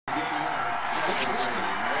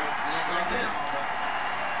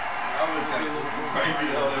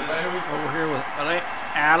Over here with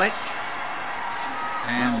Alex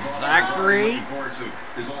and Zachary.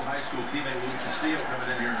 His old high school teammate Luke Castillo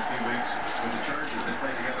coming in here in a few weeks with the Chargers. They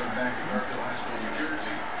play together back in Garfield High School, New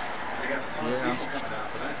Jersey. They got a ton of people coming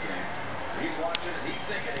out for that game. He's watching and he's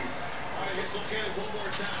thinking he's. All right, let's look at it one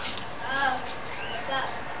more time. What's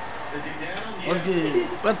up? Is he down? What's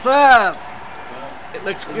good? What's up? It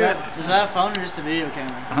looks good. Is that a phone or just a video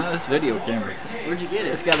camera? It's video camera. Where'd you get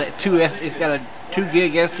it? It's got a 2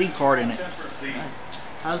 gig SD card in it. Nice.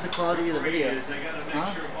 How's the quality of the video?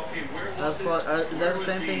 Huh? Is that the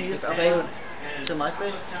same thing you used to upload to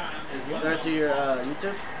MySpace? Or to your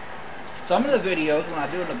YouTube? Some of the videos when I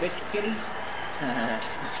do the bitch kitties.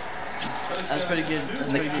 That's pretty good.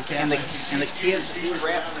 That's pretty good camera. And the kids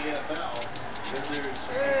rap.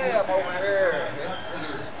 Yeah, I'm over here. This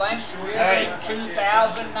is Thanksgiving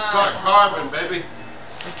 2009. Start carving, baby.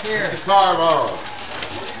 Look here. Get the carve on.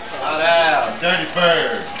 Out out. Dirty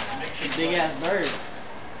bird. Big ass bird.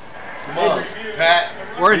 Come on, Pat.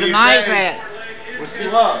 Where's the knife at? What's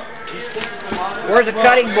you up? Where's the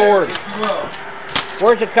cutting board? What's you up?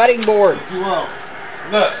 Where's the cutting board? What's you up?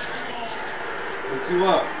 Look. What's you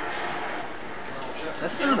up?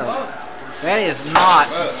 That's not a. That is not.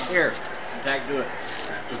 Here, Zach, do it.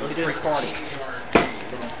 Look at this recording.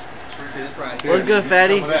 What's good,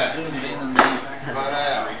 fatty? Some of that. Out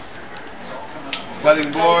out.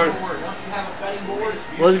 Cutting board.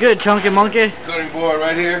 What's good, chunky monkey? Cutting board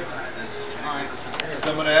right here.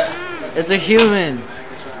 Some of that. It's a human.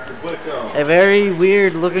 What's on? A very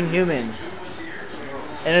weird looking human.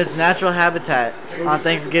 In its natural habitat on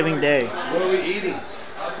Thanksgiving Day. What are we eating?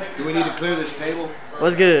 Do we need to clear this table?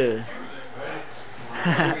 What's good?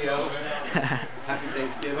 Happy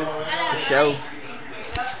Thanksgiving. The show.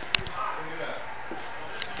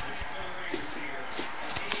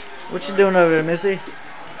 What you doing over there, Missy?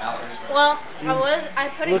 Well, I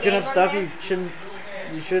put a Looking game up stuff on there.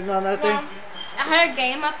 you shouldn't on that thing? Well, I had a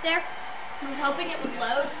game up there. I was hoping it would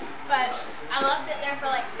load, but I left it there for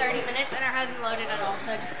like 30 minutes and it hasn't loaded at all, so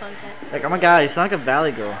I just closed it. Like, oh my god, you sound like a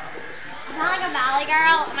valley girl. I'm not like a valley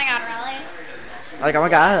girl. Oh my god, really? Like, oh my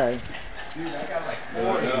god. It's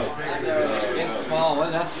small. Well,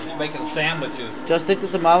 that's just making sandwiches. Just stick the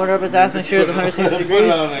thermometer up its ass, make sure it's 160 Put it degrees.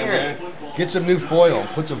 on there, man. Get some new foil.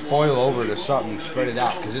 Put some foil over it or something and spread it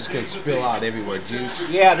out because it's going to spill out everywhere. Juice.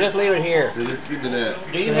 Yeah, just leave it here. Just give me that.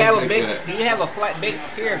 Do you have a Take big? that. Do you have a flat big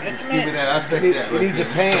here? Just a Give me minute. that. I'll take that. It needs a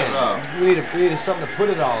pan. We need something to put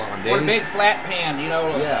it all on, Or a Danny. big flat pan, you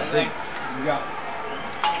know. Yeah, big. You got.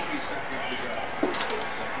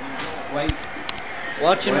 Wait.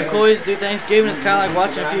 Watching McCoys do Thanksgiving is kind of like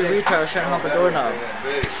watching a few retards trying to hump a doorknob.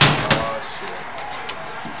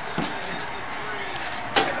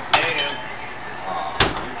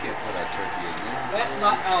 That's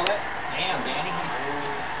not. Oh, that. Damn, Danny.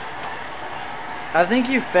 I think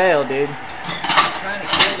you failed, dude. I'm trying to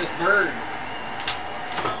kill this bird.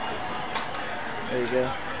 There you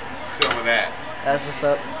go. Some of that. That's what's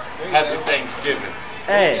up. There you Happy go. Thanksgiving.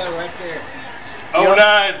 Hey, There you go, right there. Oh,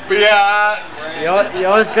 nice, biatch. you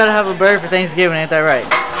always gotta have a bird for Thanksgiving, ain't that right?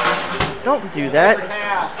 Don't do that.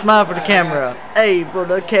 Smile for the camera. Hey, for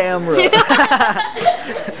the camera.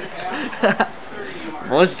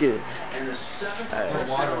 What's good?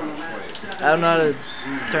 I don't know how to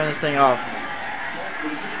turn this thing off.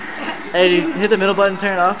 Hey, do you hit the middle button to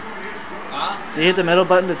turn it off? Huh? Do you hit the middle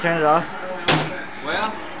button to turn it off?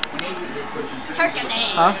 Well, we need to. Turkey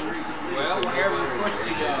name. Huh? Well, whenever we push the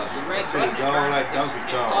red Say button, John like Donkey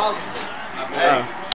it Kong. falls. Hey, Oh.